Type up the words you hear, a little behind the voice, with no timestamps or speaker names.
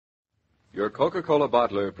Your Coca-Cola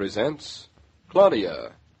bottler presents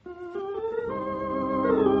Claudia.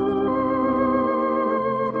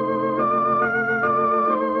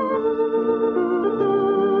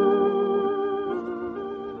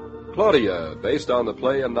 Claudia, based on the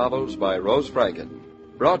play and novels by Rose Franken.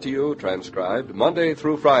 Brought to you, transcribed, Monday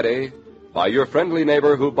through Friday, by your friendly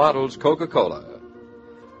neighbor who bottles Coca-Cola.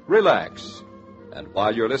 Relax, and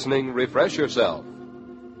while you're listening, refresh yourself.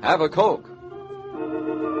 Have a Coke.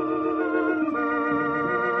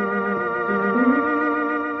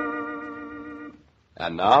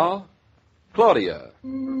 And now, Claudia.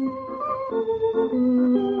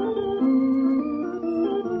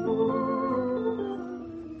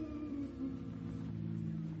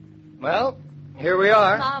 Well, here we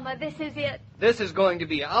are. Mama, this is it. This is going to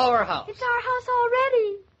be our house. It's our house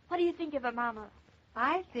already. What do you think of it, Mama?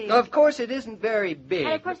 I think... Of course, it isn't very big.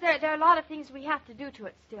 And, of course, there are a lot of things we have to do to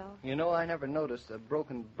it still. You know, I never noticed a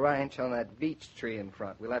broken branch on that beech tree in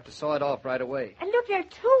front. We'll have to saw it off right away. And look, there are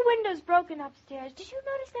 2 windows broken upstairs. Did you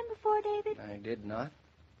notice them before, David? I did not.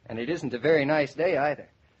 And it isn't a very nice day, either.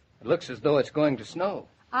 It looks as though it's going to snow.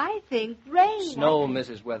 I think rain. Snow,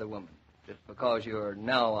 Mrs. Weatherwoman. Just because you're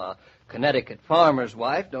now a Connecticut farmer's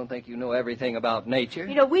wife, don't think you know everything about nature.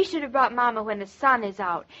 You know, we should have brought Mama when the sun is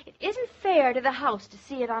out. It isn't fair to the house to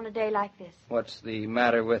see it on a day like this. What's the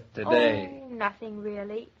matter with today? Oh, nothing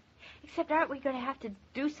really. Except aren't we going to have to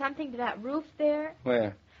do something to that roof there?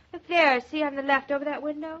 Where? Look there, see on the left over that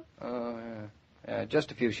window? Oh, yeah.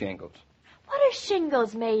 Just a few shingles. What are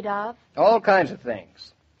shingles made of? All kinds of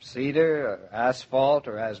things. Cedar, or asphalt,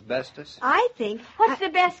 or asbestos. I think... What's the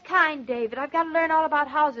best kind, David? I've got to learn all about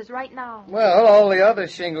houses right now. Well, all the other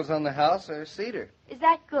shingles on the house are cedar. Is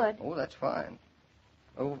that good? Oh, that's fine.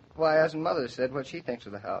 Oh, why hasn't Mother said what she thinks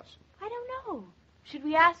of the house? I don't know. Should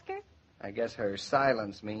we ask her? I guess her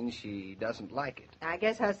silence means she doesn't like it. I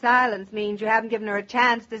guess her silence means you haven't given her a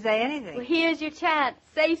chance to say anything. Well, here's your chance.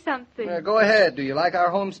 Say something. Go ahead. Do you like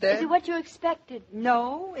our homestead? Is it what you expected?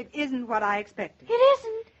 No, it isn't what I expected. It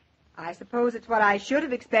isn't. I suppose it's what I should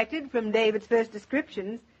have expected from David's first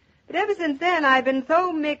descriptions. But ever since then, I've been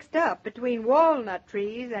so mixed up between walnut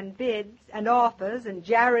trees and bids and offers and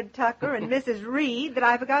Jared Tucker and Mrs. Reed that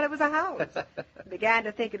I forgot it was a house. I began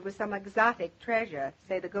to think it was some exotic treasure,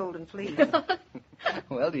 say the golden fleece.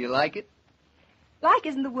 Well, do you like it? Like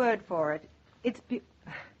isn't the word for it.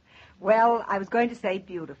 Well, I was going to say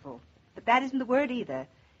beautiful, but that isn't the word either.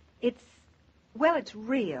 It's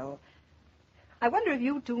real. I wonder if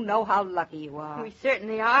you two know how lucky you are. We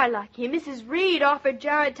certainly are lucky. Mrs. Reed offered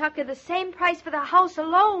Jared Tucker the same price for the house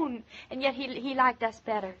alone, and yet he liked us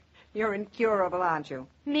better. You're incurable, aren't you?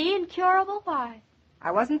 Me incurable? Why? I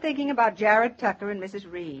wasn't thinking about Jared Tucker and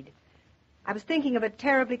Mrs. Reed. I was thinking of a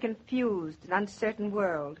terribly confused and uncertain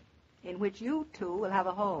world in which you two will have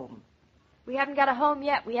a home. We haven't got a home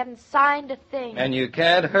yet. We haven't signed a thing. And you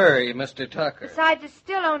can't hurry, Mr. Tucker. Besides, it's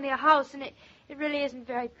still only a house, and it really isn't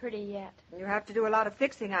very pretty yet. You have to do a lot of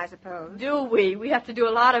fixing, I suppose. Do we? We have to do a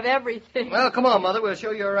lot of everything. Well, come on, Mother. We'll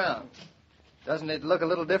show you around. Doesn't it look a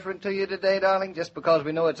little different to you today, darling, just because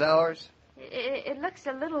we know it's ours? It looks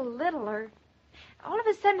a little littler. All of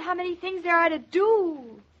a sudden, how many things there are to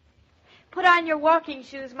do. Put on your walking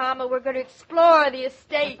shoes, Mama. We're going to explore the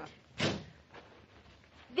estate.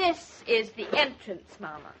 This is the entrance,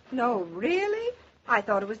 Mama. No, really? I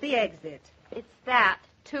thought it was the exit. It's that,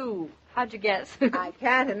 too. How'd you guess? I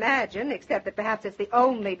can't imagine, except that perhaps it's the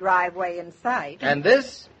only driveway in sight. And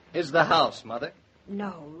this is the house, Mother.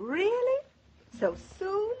 No, really? So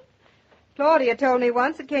soon? Claudia told me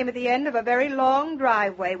once it came at the end of a very long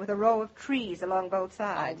driveway with a row of trees along both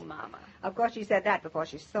sides. Oh, Mama. Of course, she said that before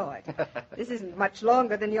she saw it. This isn't much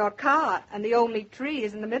longer than your car, and the only tree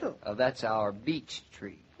is in the middle. Oh, that's our beech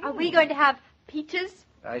tree. Are we going to have peaches?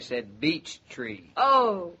 I said beech tree.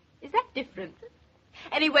 Oh, is that different?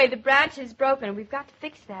 Anyway, the branch is broken, and we've got to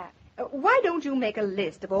fix that. Why don't you make a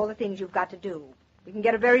list of all the things you've got to do? We can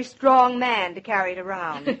get a very strong man to carry it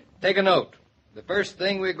around. Take a note. The first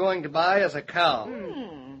thing we're going to buy is a cow.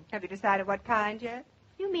 Have you decided what kind yet?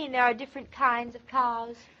 You mean there are different kinds of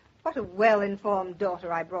cows? What a well-informed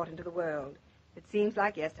daughter I brought into the world. It seems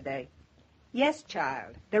like yesterday. Yes,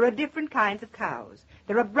 child, there are different kinds of cows.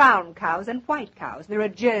 There are brown cows and white cows. There are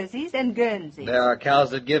Jerseys and Guernseys. There are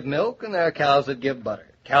cows that give milk, and there are cows that give butter.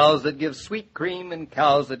 Cows that give sweet cream, and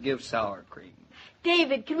cows that give sour cream.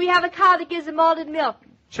 David, can we have a cow that gives a malted milk?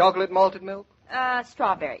 Chocolate malted milk?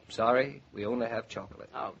 Strawberry. Sorry, we only have chocolate.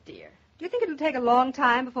 Oh, dear. Do you think it'll take a long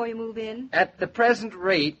time before you move in? At the present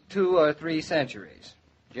rate, 2 or 3 centuries.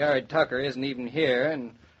 Jared Tucker isn't even here,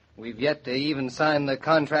 and we've yet to even sign the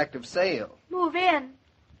contract of sale. Move in.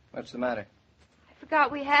 What's the matter? I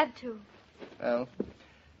forgot we had to. Well,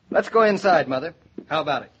 let's go inside, Mother. How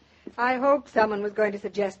about it? I hoped someone was going to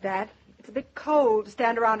suggest that. It's a bit cold to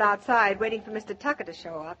stand around outside waiting for Mr. Tucker to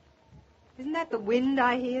show up. Isn't that the wind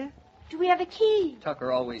I hear? Do we have a key?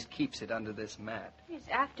 Tucker always keeps it under this mat. It's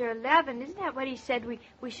after 11. Isn't that what he said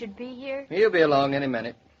we should be here? He'll be along any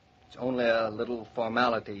minute. It's only a little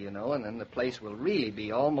formality, you know, and then the place will really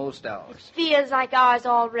be almost ours. It feels like ours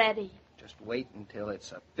already. Just wait until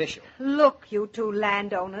it's official. Look, you two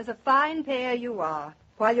landowners, a fine pair you are.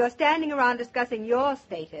 While you're standing around discussing your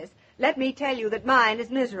status, let me tell you that mine is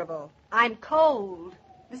miserable. I'm cold.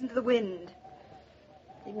 Listen to the wind.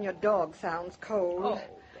 Even your dog sounds cold. Oh.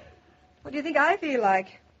 What do you think I feel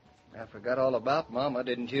like? I forgot all about Mama,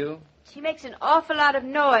 didn't you? She makes an awful lot of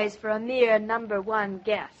noise for a mere number one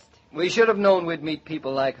guest. We should have known we'd meet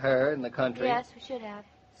people like her in the country. Yes, we should have.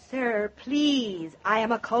 Sir, please, I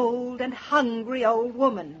am a cold and hungry old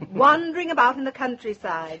woman, wandering about in the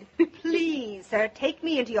countryside. Please, sir, take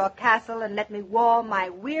me into your castle and let me warm my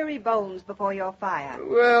weary bones before your fire.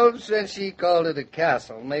 Well, since she called it a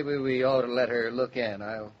castle, maybe we ought to let her look in.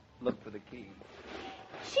 I'll look for the key.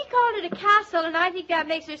 She called it a castle, and I think that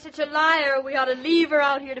makes her such a liar. We ought to leave her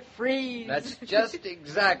out here to freeze. That's just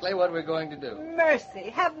exactly what we're going to do.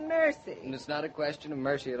 Mercy, have mercy. And it's not a question of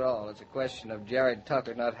mercy at all. It's a question of Jared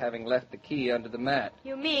Tucker not having left the key under the mat.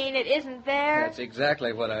 You mean it isn't there? That's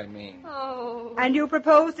exactly what I mean. Oh. And you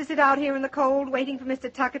propose to sit out here in the cold waiting for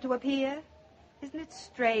Mr. Tucker to appear? Isn't it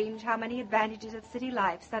strange how many advantages of city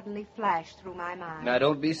life suddenly flash through my mind? Now,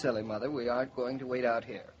 don't be silly, Mother. We aren't going to wait out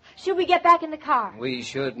here. Should we get back in the car? We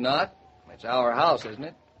should not. It's our house, isn't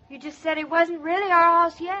it? You just said it wasn't really our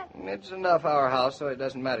house yet. It's enough our house, so it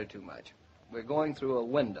doesn't matter too much. We're going through a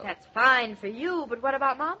window. That's fine for you, but what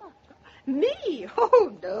about Mama? Me?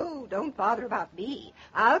 Oh, no, don't bother about me.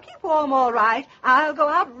 I'll keep warm all right. I'll go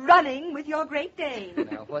out running with your Great Dane.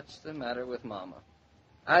 Now, what's the matter with Mama?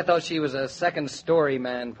 I thought she was a second-story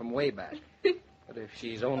man from way back. But if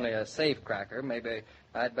she's only a safecracker, maybe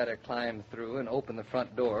I'd better climb through and open the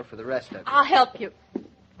front door for the rest of you. I'll help you.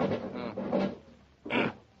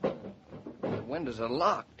 The windows are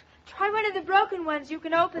locked. Try one of the broken ones. You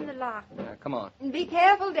can open the lock. Now, come on. Be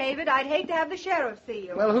careful, David. I'd hate to have the sheriff see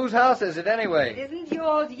you. Well, whose house is it It anyway? isn't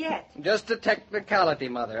yours yet. Just a technicality,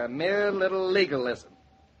 Mother. A mere little legalism.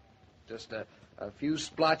 Just a few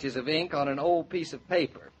splotches of ink on an old piece of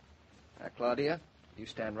paper. Now, Claudia, you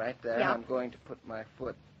stand right there. Yeah. I'm going to put my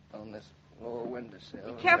foot on this lower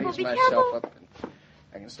windowsill. Be careful, raise be myself careful. up. And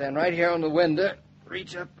I can stand right here on the window,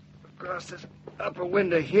 reach up across this upper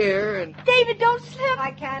window here, and David, don't slip. I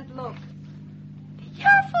can't look. Be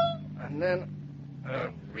careful. then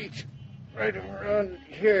reach right around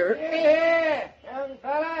here. Here, young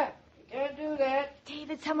fella. You can't do that.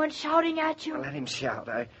 David, someone's shouting at you. Let him shout.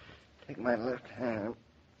 I take my left hand,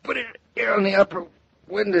 put it here on the upper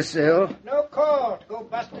windowsill. No call to go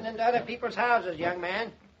busting into other people's houses, young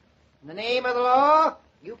man. In the name of the law,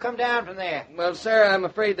 you come down from there. Well, sir, I'm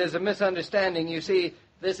afraid there's a misunderstanding. You see,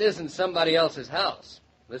 this isn't somebody else's house.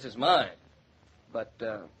 This is mine. But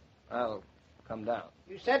I'll come down.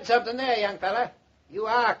 You said something there, young fella. You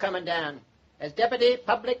are coming down. As deputy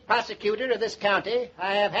public prosecutor of this county,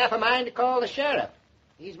 I have half a mind to call the sheriff.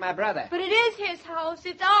 He's my brother. But it is his house.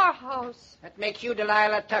 It's our house. That makes you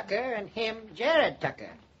Delilah Tucker and him Jared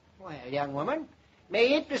Tucker. Well, young woman,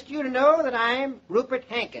 may it interest you to know that I'm Rupert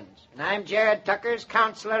Hankins, and I'm Jared Tucker's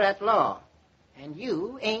counselor at law. And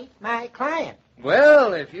you ain't my client.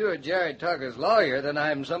 Well, if you're Jared Tucker's lawyer, then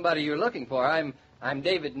I'm somebody you're looking for. I'm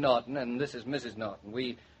David Naughton, and this is Mrs. Naughton.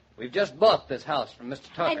 We've just bought this house from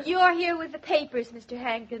Mr. Tucker. And you're here with the papers, Mr.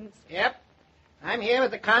 Hankins. Yep. I'm here with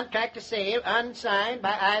the contract to sale unsigned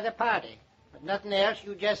by either party. But nothing else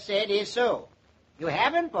you just said is so. You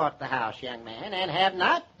haven't bought the house, young man, and have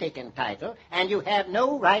not taken title, and you have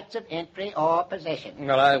no rights of entry or possession.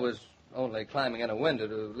 Well, I was only climbing in a window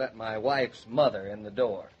to let my wife's mother in the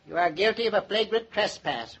door. You are guilty of a flagrant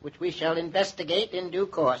trespass, which we shall investigate in due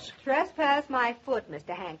course. Trespass my foot,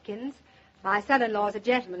 Mr. Hankins. My son-in-law's a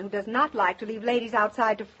gentleman who does not like to leave ladies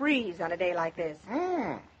outside to freeze on a day like this.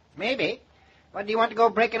 Maybe. What do you want to go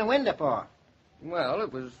breaking a window for? Well,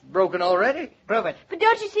 it was broken already. Prove it. But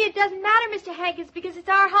don't you see it doesn't matter, Mr. Hankins, because it's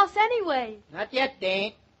our house anyway. Not yet,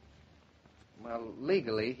 Dane. Well,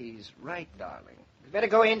 legally, he's right, darling. You better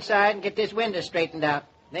go inside and get this window straightened out.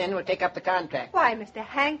 Then we'll take up the contract. Why, Mr.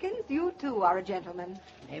 Hankins, you too are a gentleman.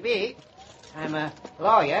 Maybe. I'm a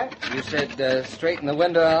lawyer. You said straighten the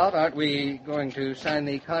window out. Aren't we going to sign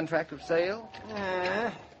the contract of sale?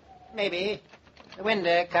 Maybe. The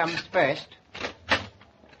window comes first.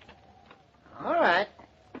 All right.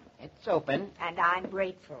 It's open. And I'm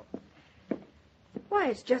grateful. Why,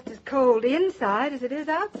 it's just as cold inside as it is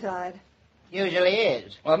outside. Usually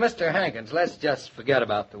is. Well, Mr. Hankins, let's just forget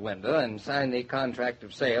about the window and sign the contract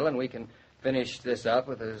of sale, and we can finish this up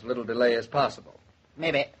with as little delay as possible.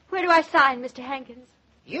 Maybe. Where do I sign, Mr. Hankins?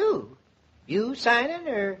 You? You signing,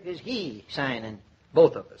 or is he signing?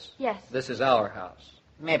 Both of us. Yes. This is our house.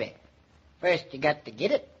 Maybe. First, you got to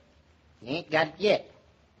get it. You ain't got it yet.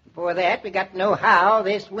 Before that, we got to know how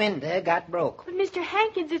this window got broke. But, Mr.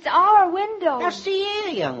 Hankins, it's our window. Now, see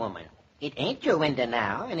here, young woman. It ain't your window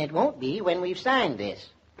now, and it won't be when we've signed this.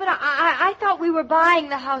 But I thought we were buying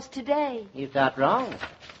the house today. You thought wrong.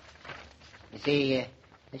 You see,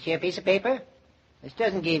 this here piece of paper, this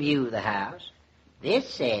doesn't give you the house. This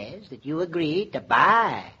says that you agreed to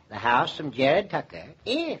buy the house from Jared Tucker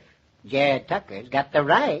if Jared Tucker's got the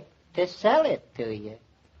right to sell it to you.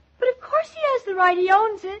 But of course he has the right. He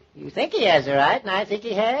owns it. You think he has the right, and I think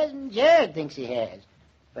he has, and Jared thinks he has.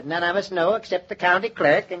 But none of us know except the county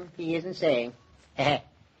clerk, and he isn't saying.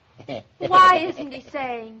 Why isn't he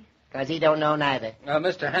saying? Because he don't know neither.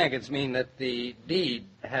 Mr. Hankins mean that the deed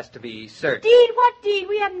has to be searched. Deed? What deed?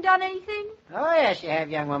 We haven't done anything. Oh, yes, you have,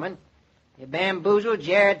 young woman. You bamboozled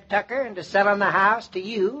Jared Tucker into selling the house to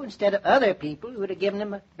you instead of other people who would have given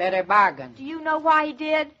him a better bargain. Do you know why he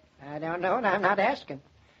did? I don't know, and I'm not asking.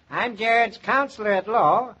 I'm Jared's counselor at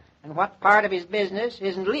law, and what part of his business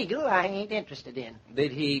isn't legal I ain't interested in.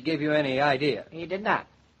 Did he give you any idea? He did not.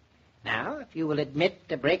 Now, if you will admit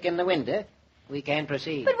to breaking the window, we can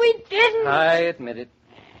proceed. But we didn't. I admit it.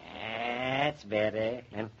 That's better.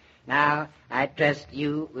 And now, I trust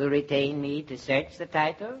you will retain me to search the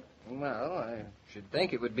title? Well, I should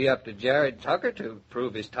think it would be up to Jared Tucker to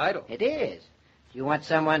prove his title. It is. You want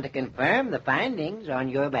someone to confirm the findings on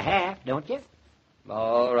your behalf, don't you?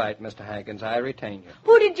 All right, Mr. Hankins, I retain you.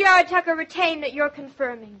 Who did Jared Tucker retain that you're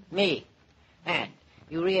confirming? Me. And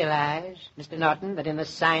you realize, Mr. Naughton, that in the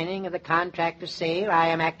signing of the contract of sale, I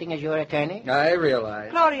am acting as your attorney? I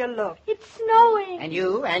realize. Claudia, look. It's snowing. And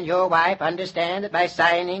you and your wife understand that by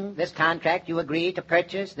signing this contract, you agree to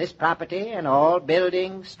purchase this property and all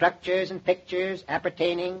buildings, structures, and fixtures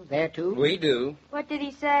appertaining thereto? We do. What did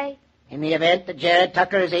he say? In the event that Jared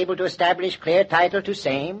Tucker is able to establish clear title to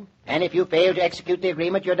same, and if you fail to execute the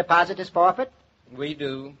agreement, your deposit is forfeit? We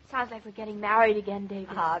do. Sounds like we're getting married again, David.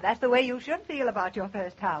 Ah, that's the way you should feel about your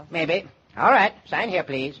first house. Maybe. All right. Sign here,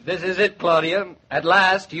 please. This is it, Claudia. At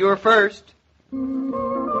last, you're first.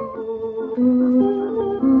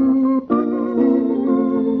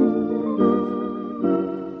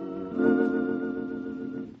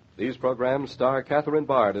 These programs star Catherine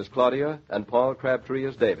Bard as Claudia and Paul Crabtree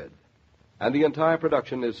as David. And the entire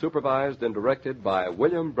production is supervised and directed by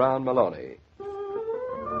William Brown Meloney.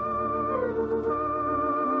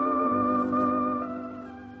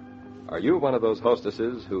 Are you one of those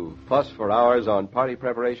hostesses who fuss for hours on party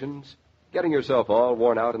preparations, getting yourself all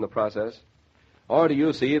worn out in the process? Or do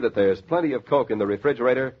you see that there's plenty of Coke in the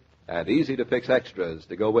refrigerator and easy-to-fix extras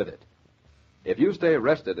to go with it? If you stay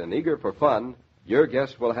rested and eager for fun, your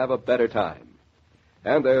guests will have a better time.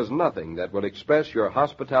 And there's nothing that will express your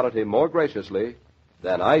hospitality more graciously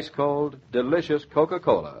than ice-cold, delicious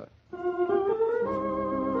Coca-Cola.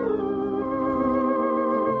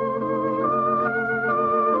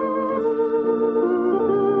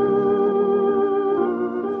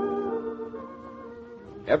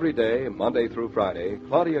 Every day, Monday through Friday,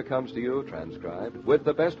 Claudia comes to you, transcribed, with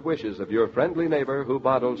the best wishes of your friendly neighbor who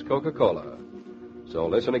bottles Coca-Cola. So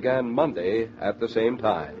listen again Monday at the same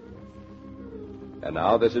time. And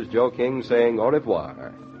now this is Joe King saying au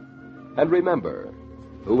revoir. And remember,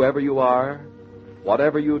 whoever you are,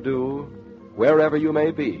 whatever you do, wherever you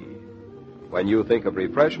may be, when you think of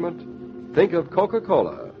refreshment, think of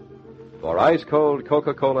Coca-Cola. For ice-cold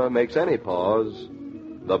Coca-Cola makes any pause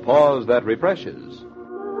the pause that refreshes.